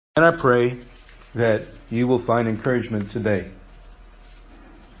And I pray that you will find encouragement today.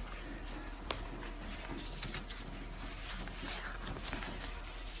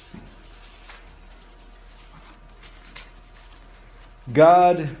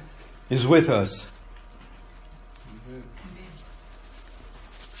 God is with us.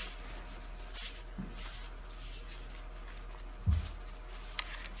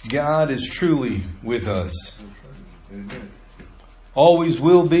 God is truly with us. Always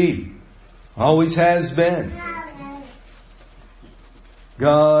will be. Always has been.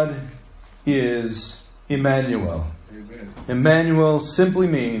 God is Emmanuel. Emmanuel simply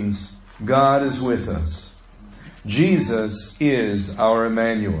means God is with us. Jesus is our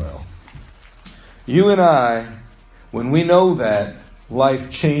Emmanuel. You and I, when we know that, life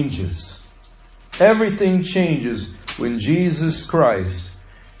changes. Everything changes when Jesus Christ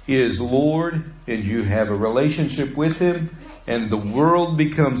is Lord and you have a relationship with Him, and the world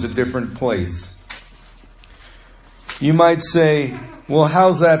becomes a different place. You might say, well,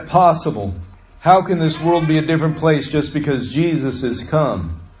 how's that possible? How can this world be a different place just because Jesus has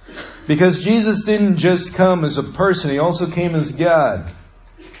come? Because Jesus didn't just come as a person, He also came as God.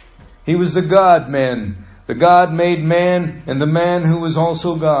 He was the God-man, the God-made man, and the man who was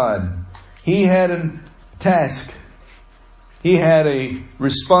also God. He had a task. He had a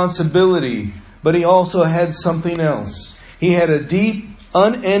responsibility, but He also had something else. He had a deep,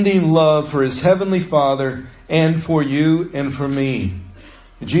 unending love for His Heavenly Father and for you and for me.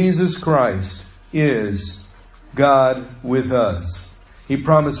 Jesus Christ is God with us. He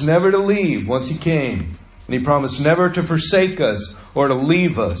promised never to leave once He came. And He promised never to forsake us or to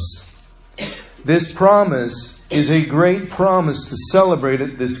leave us. This promise is a great promise to celebrate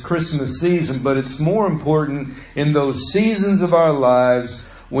it this Christmas season, but it's more important in those seasons of our lives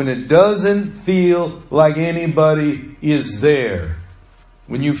when it doesn't feel like anybody is there.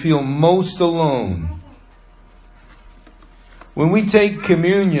 When you feel most alone. When we take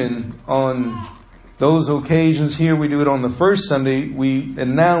communion on those occasions here, we do it on the first Sunday, we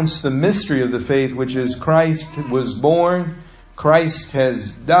announce the mystery of the faith, which is Christ was born, Christ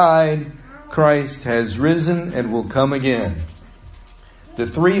has died, Christ has risen and will come again. The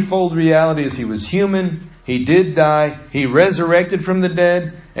threefold reality is He was human, He did die, He resurrected from the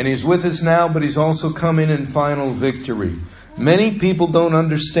dead, and He's with us now, but He's also coming in final victory. Many people don't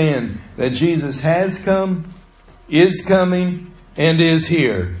understand that Jesus has come, is coming, and is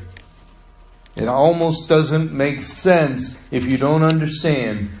here. It almost doesn't make sense if you don't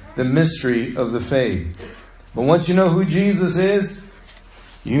understand the mystery of the faith. But once you know who Jesus is,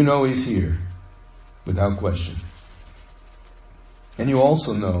 you know He's here, without question. And you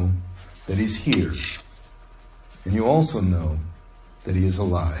also know that He's here. And you also know that He is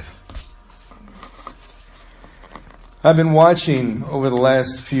alive. I've been watching over the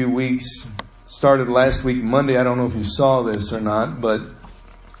last few weeks, started last week Monday, I don't know if you saw this or not, but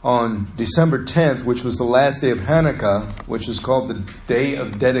on December 10th, which was the last day of Hanukkah, which is called the Day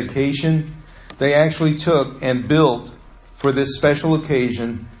of Dedication, they actually took and built for this special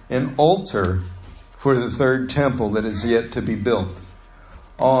occasion an altar for the third temple that is yet to be built.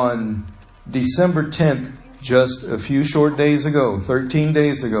 On December 10th, just a few short days ago, 13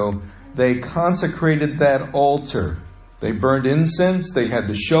 days ago, they consecrated that altar. They burned incense, they had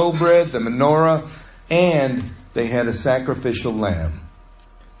the showbread, the menorah, and they had a sacrificial lamb.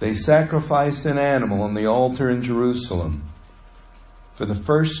 They sacrificed an animal on the altar in Jerusalem for the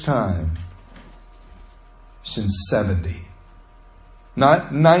first time since 70.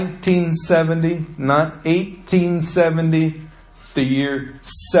 Not 1970, not 1870, the year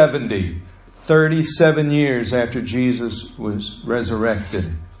 70. 37 years after Jesus was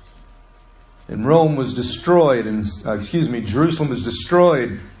resurrected. And Jerusalem was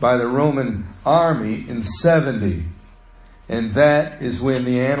destroyed by the Roman army in 70. And that is when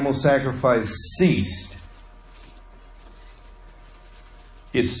the animal sacrifice ceased.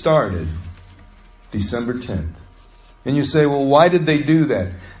 It started December 10th. And you say, well, why did they do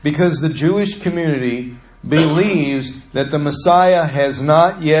that? Because the Jewish community believes that the Messiah has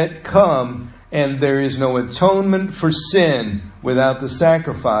not yet come, and there is no atonement for sin without the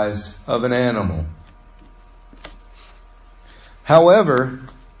sacrifice of an animal. However,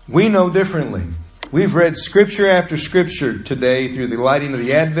 we know differently. We've read scripture after scripture today through the lighting of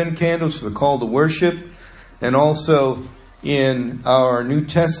the Advent candles, the call to worship, and also in our New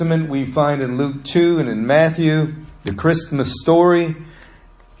Testament we find in Luke 2 and in Matthew the Christmas story,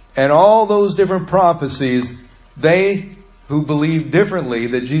 and all those different prophecies. They who believe differently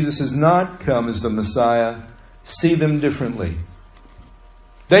that Jesus has not come as the Messiah see them differently.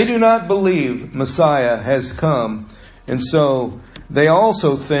 They do not believe Messiah has come And so they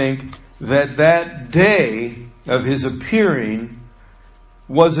also think that that day of His appearing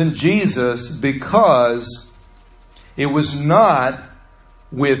wasn't Jesus because it was not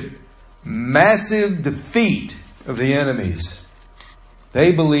with massive defeat of the enemies.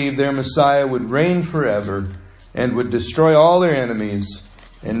 They believed their Messiah would reign forever and would destroy all their enemies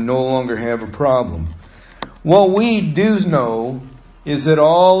and no longer have a problem. What we do know is that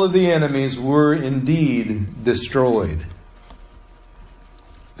all of the enemies were indeed destroyed.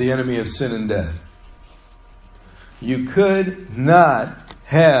 The enemy of sin and death. You could not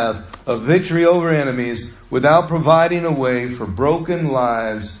have a victory over enemies without providing a way for broken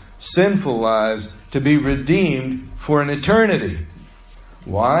lives, sinful lives, to be redeemed for an eternity.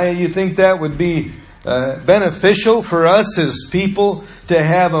 Why you think that would be beneficial for us as people to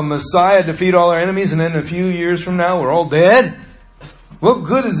have a Messiah defeat all our enemies and then a few years from now we're all dead? What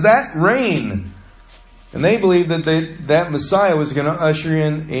good is that reign? And they believed that that Messiah was going to usher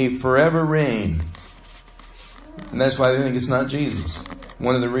in a forever reign. And that's why they think it's not Jesus.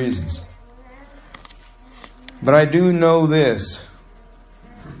 One of the reasons. But I do know this.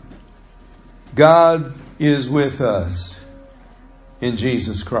 God is with us in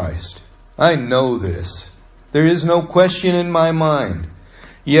Jesus Christ. I know this. There is no question in my mind.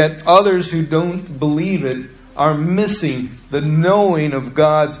 Yet others who don't believe it are missing the knowing of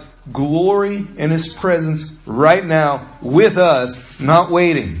God's glory and His presence right now with us, not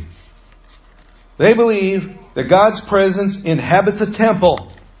waiting. They believe that God's presence inhabits a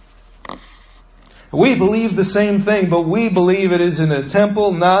temple. We believe the same thing, but we believe it is in a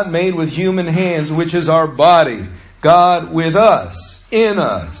temple not made with human hands, which is our body. God with us, in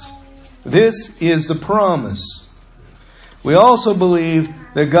us. This is the promise. We also believe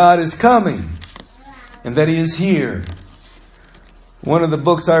that God is coming and that He is here. One of the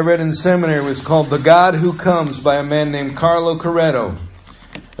books I read in seminary was called The God Who Comes by a man named Carlo Corretto.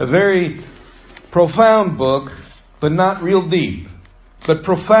 A very profound book, but not real deep. But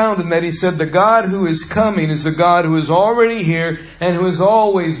profound in that he said the God who is coming is the God who is already here and who has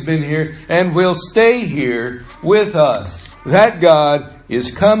always been here and will stay here with us. That God is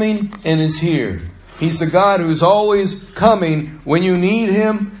coming and is here. He's the God who is always coming when you need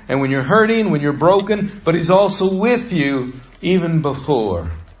Him and when you're hurting, when you're broken, but He's also with you even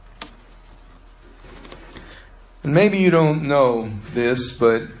before. And maybe you don't know this,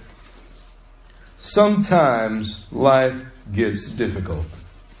 but sometimes life gets difficult.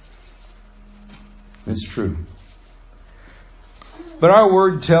 It's true. But our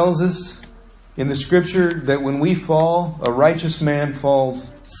Word tells us in the Scripture that when we fall, a righteous man falls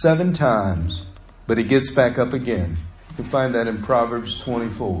 7 times, but he gets back up again. You can find that in Proverbs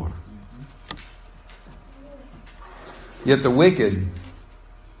 24. Yet the wicked,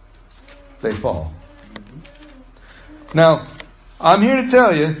 they fall. Now, I'm here to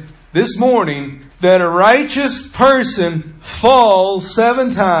tell you this morning that a righteous person falls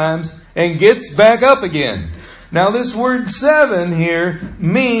 7 times and gets back up again. Now this word 7 here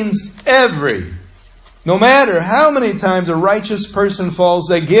means every. No matter how many times a righteous person falls,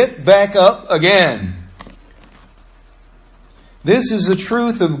 they get back up again. This is the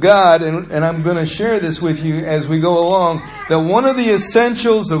truth of God, and I'm going to share this with you as we go along, that one of the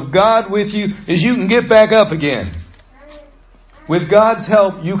essentials of God with you is you can get back up again. With God's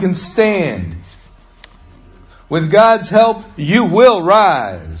help, you can stand. With God's help, you will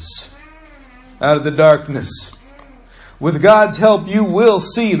rise out of the darkness. With God's help, you will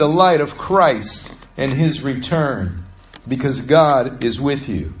see the light of Christ and His return, because God is with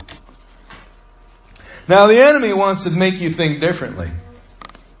you. Now, the enemy wants to make you think differently.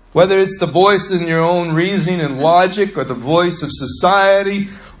 Whether it's the voice in your own reasoning and logic, or the voice of society,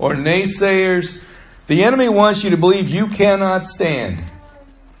 or naysayers, the enemy wants you to believe you cannot stand.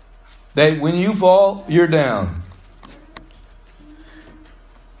 That when you fall, you're down.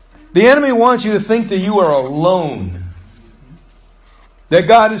 The enemy wants you to think that you are alone. That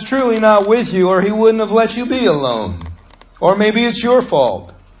God is truly not with you, or He wouldn't have let you be alone. Or maybe it's your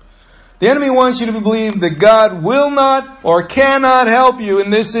fault. The enemy wants you to believe that God will not or cannot help you in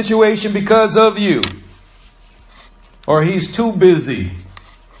this situation because of you. Or He's too busy.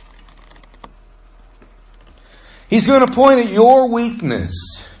 He's going to point at your weakness.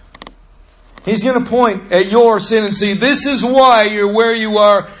 He's going to point at your sin and say, this is why you're where you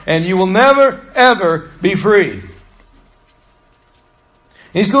are, and you will never, ever be free.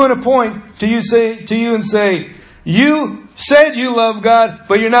 He's going to point to you and say, you said you love God,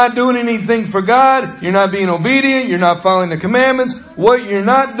 but you're not doing anything for God. You're not being obedient. You're not following the commandments. What you're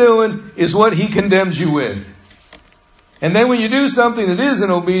not doing is what He condemns you with. And then when you do something that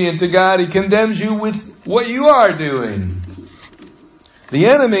isn't obedient to God, He condemns you with what you are doing. The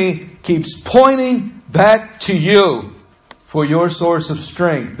enemy keeps pointing back to you for your source of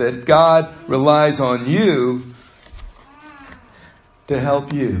strength, that God relies on you to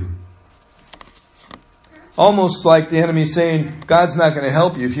help you. Almost like the enemy saying, God's not going to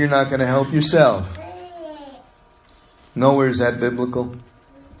help you if you're not going to help yourself. Nowhere is that biblical.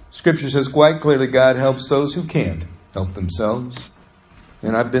 Scripture says quite clearly God helps those who can't help themselves.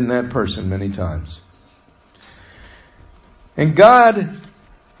 And I've been that person many times. And God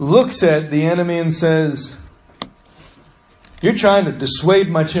looks at the enemy and says, you're trying to dissuade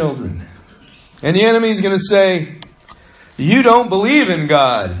my children. And the enemy is going to say, you don't believe in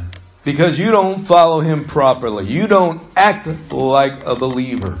God because you don't follow Him properly. You don't act like a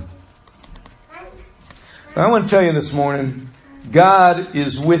believer. I want to tell you this morning, God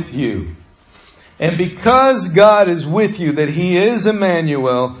is with you. And because God is with you, that He is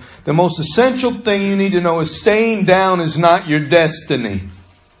Emmanuel, the most essential thing you need to know is staying down is not your destiny.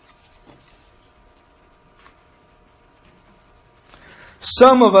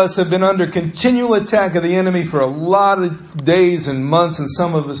 Some of us have been under continual attack of the enemy for a lot of days and months, and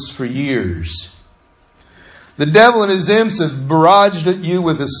some of us for years. The devil and his imps have barraged at you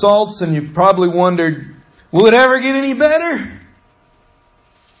with assaults, and you've probably wondered, will it ever get any better?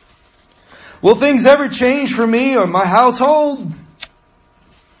 Will things ever change for me or my household?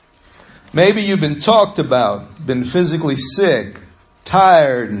 Maybe you've been talked about, been physically sick,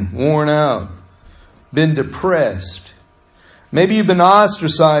 tired and worn out, been depressed. Maybe you've been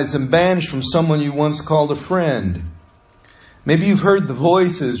ostracized and banished from someone you once called a friend. Maybe you've heard the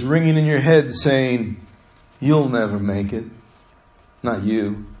voices ringing in your head saying, you'll never make it. Not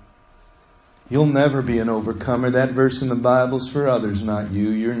you. You'll never be an overcomer. That verse in the Bible's for others, not you.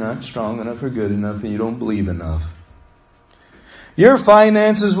 You're not strong enough or good enough, and you don't believe enough. Your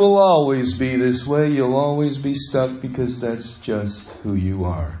finances will always be this way. You'll always be stuck because that's just who you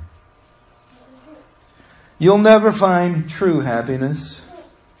are. You'll never find true happiness.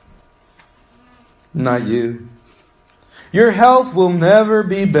 Not you. Your health will never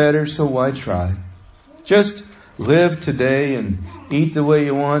be better, so why try? Just live today and eat the way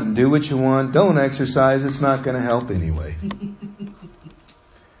you want and do what you want. Don't exercise. It's not going to help anyway.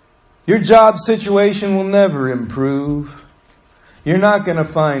 Your job situation will never improve. You're not going to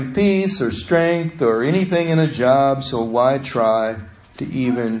find peace or strength or anything in a job, so why try to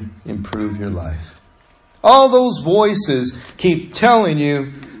even improve your life? All those voices keep telling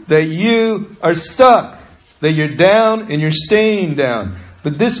you that you are stuck, that you're down and you're staying down.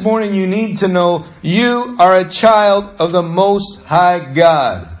 But this morning you need to know you are a child of the Most High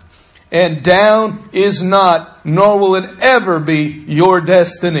God. And down is not, nor will it ever be, your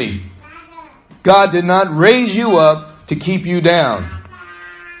destiny. God did not raise you up to keep you down.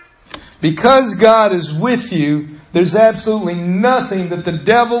 Because God is with you, there's absolutely nothing that the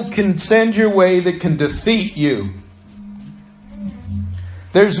devil can send your way that can defeat you.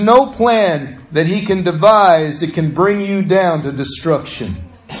 There's no plan that he can devise that can bring you down to destruction.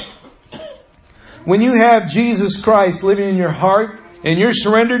 When you have Jesus Christ living in your heart and you're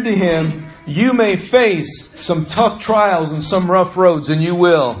surrendered to Him, you may face some tough trials and some rough roads, and you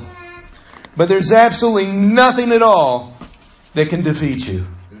will. But there's absolutely nothing at all that can defeat you.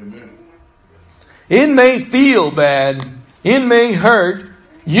 It may feel bad. It may hurt.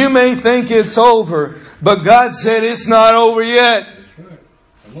 You may think it's over. But God said it's not over yet.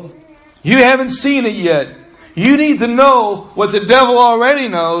 You haven't seen it yet. You need to know what the devil already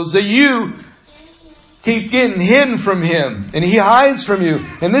knows, that you keep getting hidden from him. And he hides from you.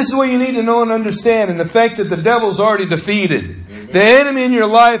 And this is what you need to know and understand. And the fact that the devil's already defeated. The enemy in your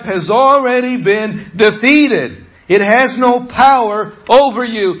life has already been defeated. It has no power over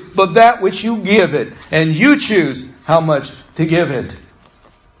you but that which you give it. And you choose how much to give it.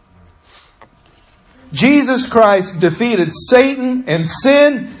 Jesus Christ defeated Satan and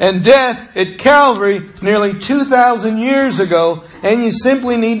sin and death at Calvary nearly 2,000 years ago. And you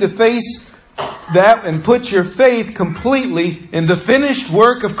simply need to face that and put your faith completely in the finished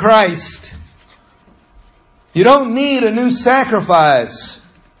work of Christ. You don't need a new sacrifice.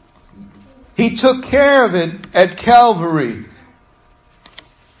 He took care of it at Calvary.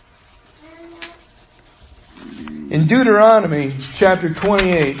 In Deuteronomy chapter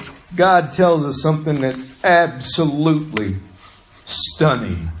 28, God tells us something that's absolutely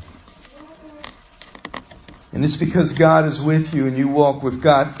stunning. And it's because God is with you and you walk with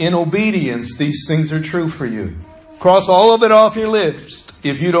God in obedience. These things are true for you. Cross all of it off your list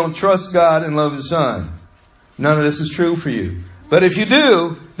if you don't trust God and love His Son. None of this is true for you. But if you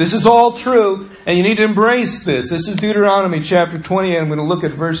do, this is all true, and you need to embrace this. This is Deuteronomy chapter 20, and I'm going to look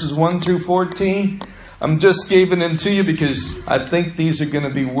at verses 1 through 14. I'm just giving them to you because I think these are going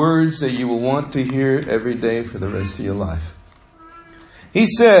to be words that you will want to hear every day for the rest of your life. He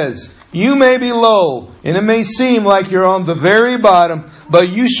says, you may be low, and it may seem like you're on the very bottom, but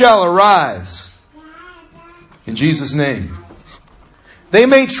you shall arise. In Jesus' name. They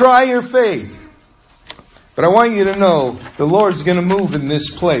may try your faith. But I want you to know the Lord's going to move in this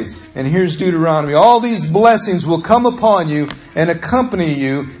place. And here's Deuteronomy. All these blessings will come upon you and accompany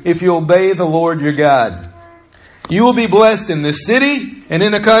you if you obey the Lord your God. You will be blessed in the city and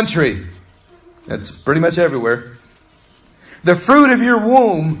in the country. That's pretty much everywhere. The fruit of your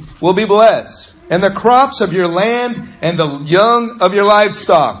womb will be blessed, and the crops of your land and the young of your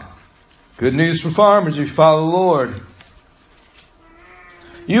livestock. Good news for farmers if you follow the Lord.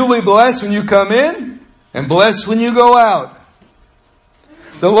 You will be blessed when you come in, and blessed when you go out.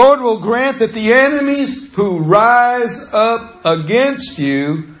 The Lord will grant that the enemies who rise up against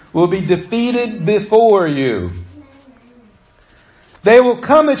you will be defeated before you. They will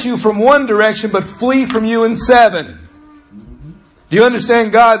come at you from one direction, but flee from you in 7. Do you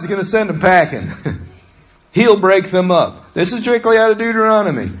understand? God's going to send them packing. He'll break them up. This is directly out of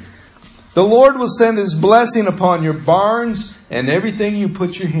Deuteronomy. The Lord will send His blessing upon your barns and everything you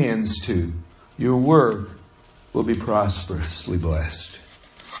put your hands to. Your work will be prosperously blessed.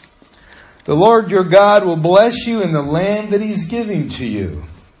 The Lord your God will bless you in the land that He's giving to you.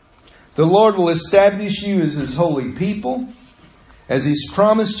 The Lord will establish you as His holy people, as He's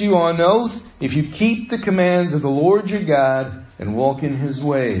promised you on oath, if you keep the commands of the Lord your God and walk in His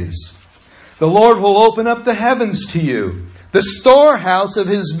ways. The Lord will open up the heavens to you, the storehouse of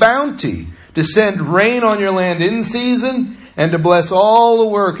His bounty, to send rain on your land in season and to bless all the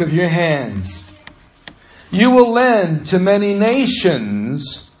work of your hands. You will lend to many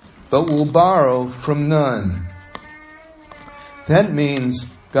nations, but will borrow from none. That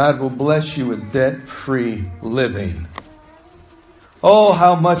means God will bless you with debt-free living. Oh,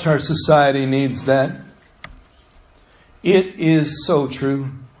 how much our society needs that. It is so true.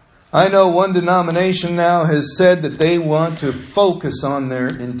 I know one denomination now has said that they want to focus on their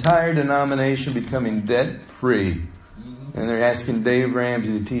entire denomination becoming debt-free. And they're asking Dave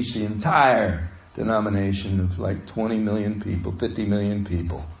Ramsey to teach the entire denomination of like 20 million people, 50 million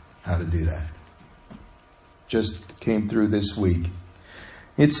people, how to do that. Just came through this week.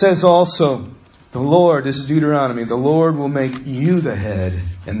 It says also, the Lord, this is Deuteronomy, the Lord will make you the head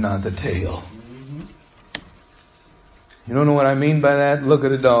and not the tail. You don't know what I mean by that? Look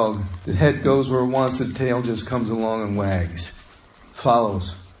at a dog. The head goes where it wants, the tail just comes along and wags.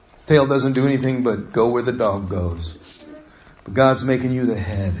 Follows. Tail doesn't do anything but go where the dog goes. But God's making you the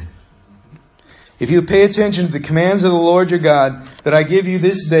head. If you pay attention to the commands of the Lord your God that I give you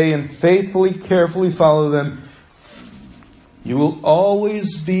this day and faithfully, carefully follow them, you will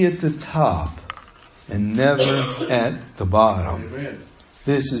always be at the top and never at the bottom. Amen.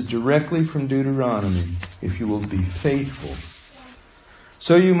 This is directly from Deuteronomy, if you will be faithful.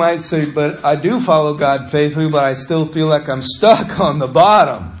 So you might say, but I do follow God faithfully, but I still feel like I'm stuck on the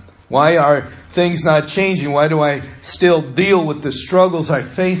bottom. Why are things not changing? Why do I still deal with the struggles I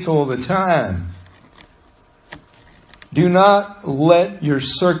face all the time? Do not let your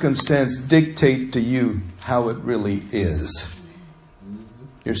circumstance dictate to you how it really is.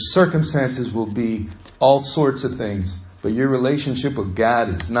 Your circumstances will be all sorts of things, but your relationship with God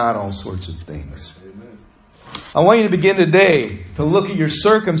is not all sorts of things. Amen. I want you to begin today to look at your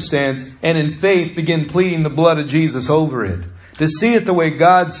circumstance and in faith begin pleading the blood of Jesus over it. To see it the way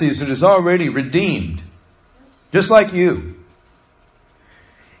God sees it is already redeemed. Just like you.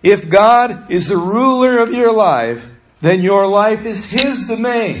 If God is the ruler of your life, then your life is His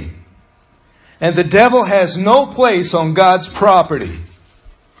domain. And the devil has no place on God's property.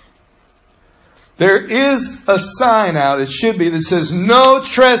 There is a sign out, it should be, that says, no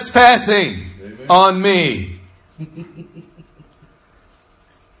trespassing on me.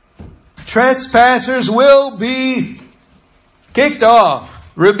 Trespassers will be kicked off,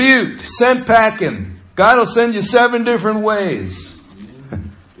 rebuked, sent packing. God will send you 7 different ways.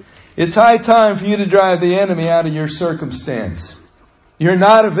 It's high time for you to drive the enemy out of your circumstance. You're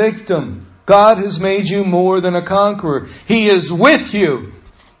not a victim. God has made you more than a conqueror. He is with you.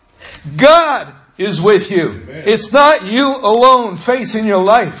 God is with you. Amen. It's not you alone facing your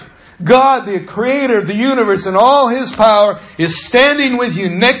life. God, the creator of the universe and all His power, is standing with you,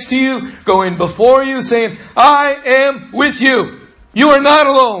 next to you, going before you, saying, I am with you. You are not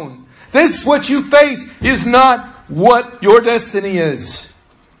alone. This, what you face, is not what your destiny is.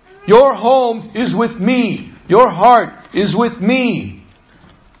 Your home is with me. Your heart is with me.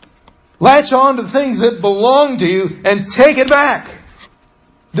 Latch on to the things that belong to you and take it back.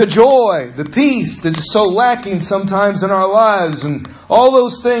 The joy, the peace that's so lacking sometimes in our lives, and all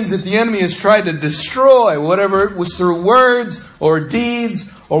those things that the enemy has tried to destroy, whatever it was through words or deeds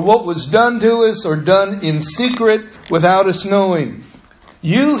or what was done to us or done in secret without us knowing.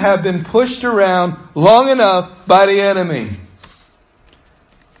 You have been pushed around long enough by the enemy.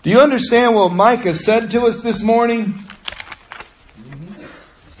 Do you understand what Micah said to us this morning?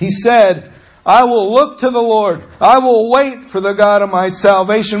 He said, I will look to the Lord. I will wait for the God of my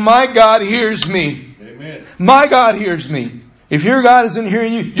salvation. My God hears me. Amen. My God hears me. If your God isn't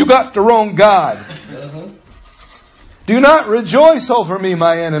hearing you, you got the wrong God. Do not rejoice over me,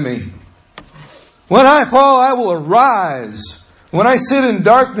 my enemy. When I fall, I will arise. When I sit in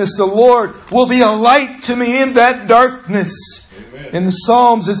darkness, the Lord will be a light to me in that darkness. Amen. In the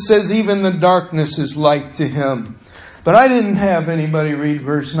Psalms it says even the darkness is light to Him. But I didn't have anybody read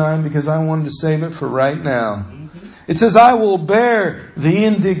verse 9 because I wanted to save it for right now. It says, I will bear the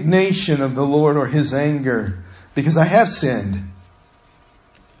indignation of the Lord or His anger because I have sinned.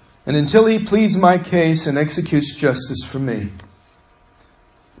 And until He pleads my case and executes justice for me.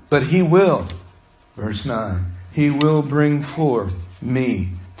 But He will, verse 9, He will bring forth me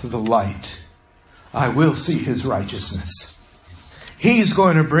to the light. I will see His righteousness. He's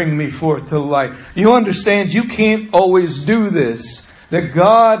going to bring me forth to light. You understand, you can't always do this. That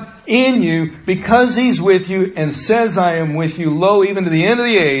God in you, because He's with you and says, I am with you, lo, even to the end of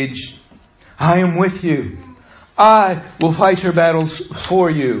the age, I am with you. I will fight your battles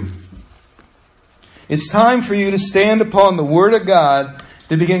for you. It's time for you to stand upon the Word of God,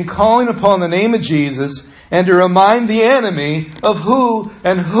 to begin calling upon the name of Jesus, and to remind the enemy of who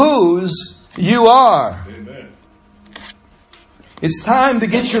and whose you are. It's time to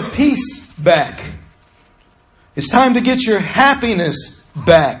get your peace back. It's time to get your happiness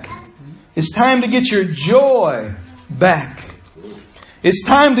back. It's time to get your joy back. It's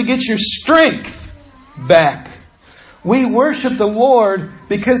time to get your strength back. We worship the Lord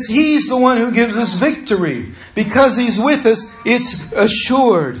because He's the one who gives us victory. Because He's with us, it's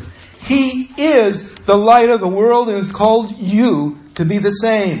assured. He is the light of the world and has called you to be the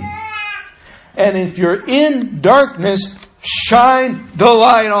same. And if you're in darkness, shine the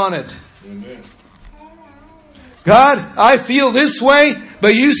light on it. Amen. God, I feel this way,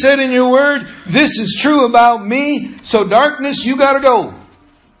 but you said in your word, this is true about me. So darkness, you got to go.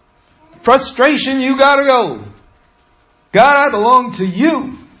 Frustration, you got to go. God, I belong to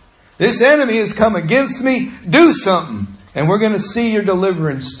you. This enemy has come against me. Do something. And we're going to see your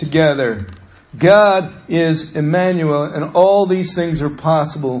deliverance together. God is Emmanuel, and all these things are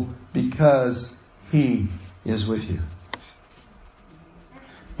possible because He is with you.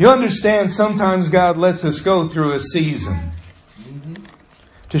 You understand, sometimes God lets us go through a season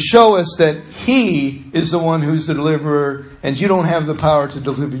to show us that He is the one who's the deliverer and you don't have the power to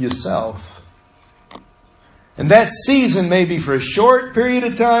deliver yourself. And that season may be for a short period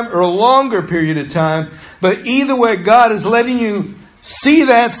of time or a longer period of time, but either way, God is letting you see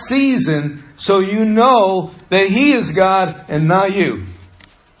that season so you know that He is God and not you.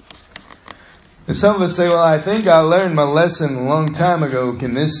 And some of us say, well, I think I learned my lesson a long time ago.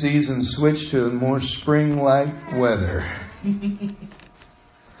 Can this season switch to more spring-like weather?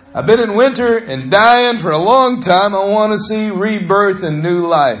 I've been in winter and dying for a long time. I want to see rebirth and new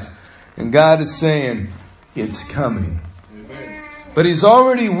life. And God is saying, it's coming. Amen. But He's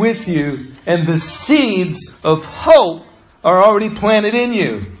already with you, and the seeds of hope are already planted in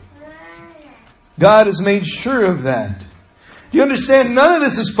you. God has made sure of that. You understand? None of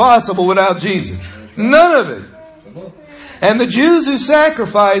this is possible without Jesus. None of it. And the Jews who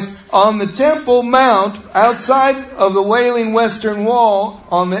sacrificed on the Temple Mount outside of the Wailing Western Wall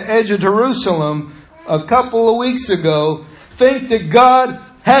on the edge of Jerusalem a couple of weeks ago think that God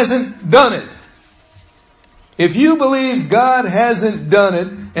hasn't done it. If you believe God hasn't done it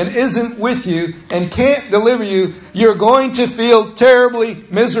and isn't with you and can't deliver you, you're going to feel terribly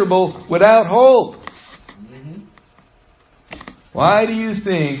miserable without hope. Why do you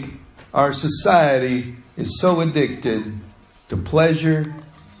think our society is so addicted to pleasure,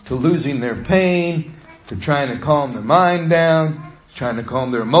 to losing their pain, to trying to calm their mind down, trying to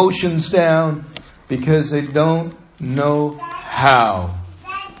calm their emotions down? Because they don't know how.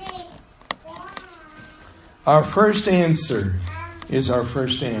 Our first answer is our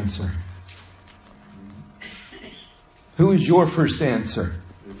first answer. Who is your first answer?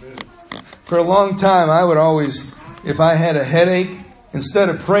 For a long time, I would always, if I had a headache, instead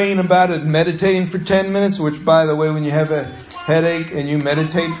of praying about it and meditating for 10 minutes, which, by the way, when you have a headache and you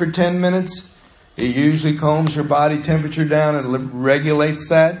meditate for 10 minutes, It usually calms your body temperature down and regulates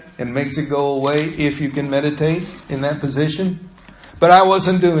that and makes it go away if you can meditate in that position. But I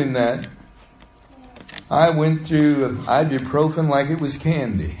wasn't doing that. I went through ibuprofen like it was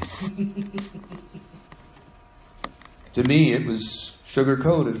candy. To me, it was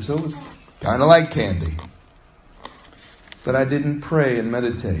sugar-coated, so it was kind of like candy. But I didn't pray and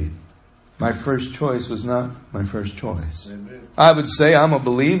meditate. My first choice was not my first choice. Amen. I would say I'm a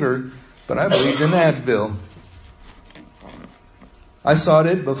believer, but I believed in Advil. I sought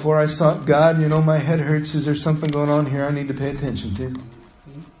it before I sought God. You know, my head hurts. Is there something going on here I need to pay attention to?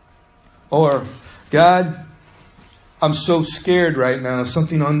 Or, God, I'm so scared right now.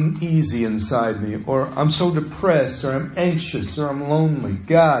 Something uneasy inside me. Or I'm so depressed. Or I'm anxious. Or I'm lonely.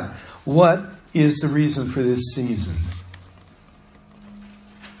 God, what is the reason for this season?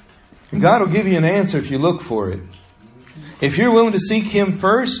 And God will give you an answer if you look for it. If you're willing to seek Him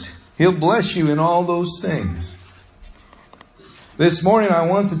first, He'll bless you in all those things. This morning I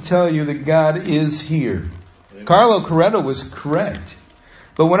want to tell you that God is here. Carlo Corretto was correct.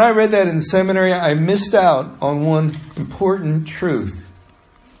 But when I read that in seminary, I missed out on one important truth.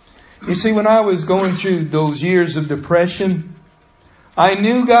 You see, when I was going through those years of depression, I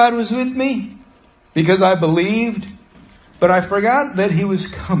knew God was with me because I believed, but I forgot that He was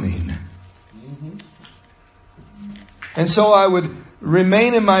coming. And so I would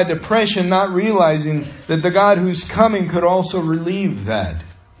remain in my depression, not realizing that the God who's coming could also relieve that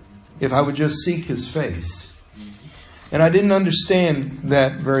if I would just seek His face. And I didn't understand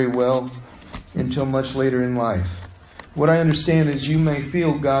that very well until much later in life. What I understand is you may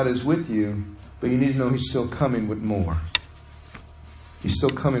feel God is with you, but you need to know He's still coming with more. He's still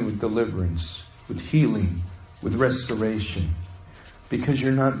coming with deliverance, with healing, with restoration, because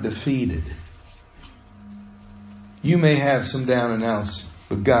you're not defeated. You may have some down and outs,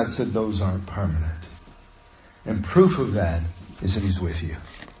 but God said those aren't permanent. And proof of that is that He's with you.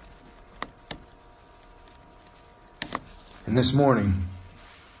 And this morning,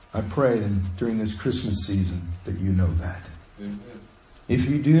 I pray that during this Christmas season that you know that. Amen. If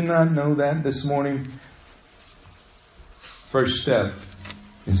you do not know that this morning, first step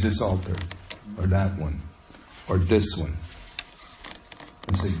is this altar, or that one, or this one.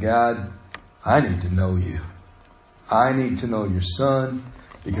 And say, God, I need to know you. I need to know your Son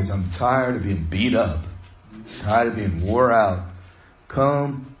because I'm tired of being beat up, tired of being wore out.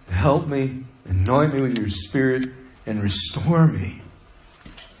 Come, help me, anoint me with your Spirit, and restore me.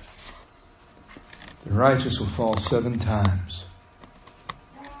 The righteous will fall 7 times.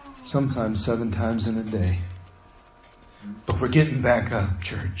 Sometimes 7 times in a day. But we're getting back up,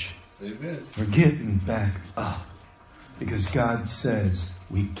 church. Amen. We're getting back up. Because God says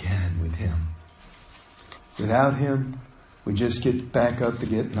we can with Him. Without Him, we just get back up to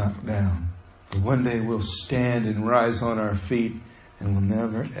get knocked down. But one day we'll stand and rise on our feet and we'll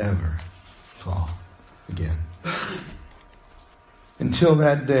never, ever fall again. Until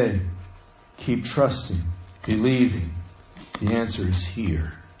that day, keep trusting, believing. The answer is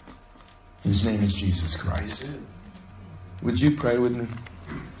here. His name is Jesus Christ. Would you pray with me?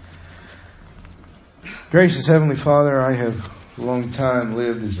 Gracious Heavenly Father, I have a long time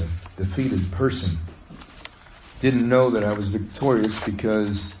lived as a defeated person. Didn't know that I was victorious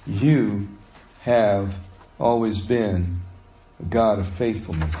because you have always been a God of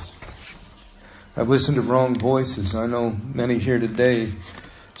faithfulness. I've listened to wrong voices. I know many here today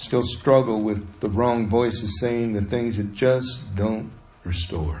still struggle with the wrong voices saying the things that just don't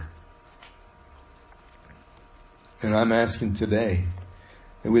restore. And I'm asking today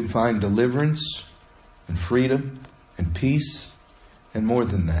that we'd find deliverance and freedom and peace and more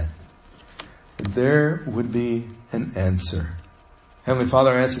than that. That there would be an answer. Heavenly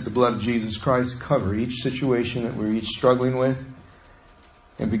Father, I ask that the blood of Jesus Christ cover each situation that we're each struggling with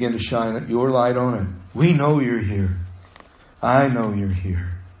and begin to shine your light on it. We know you're here. I know you're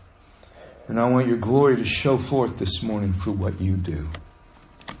here. And I want your glory to show forth this morning for what you do.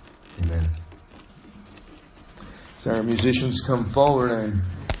 Amen. As our musicians come forward, I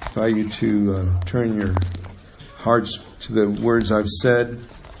invite you to turn your hearts to the words I've said.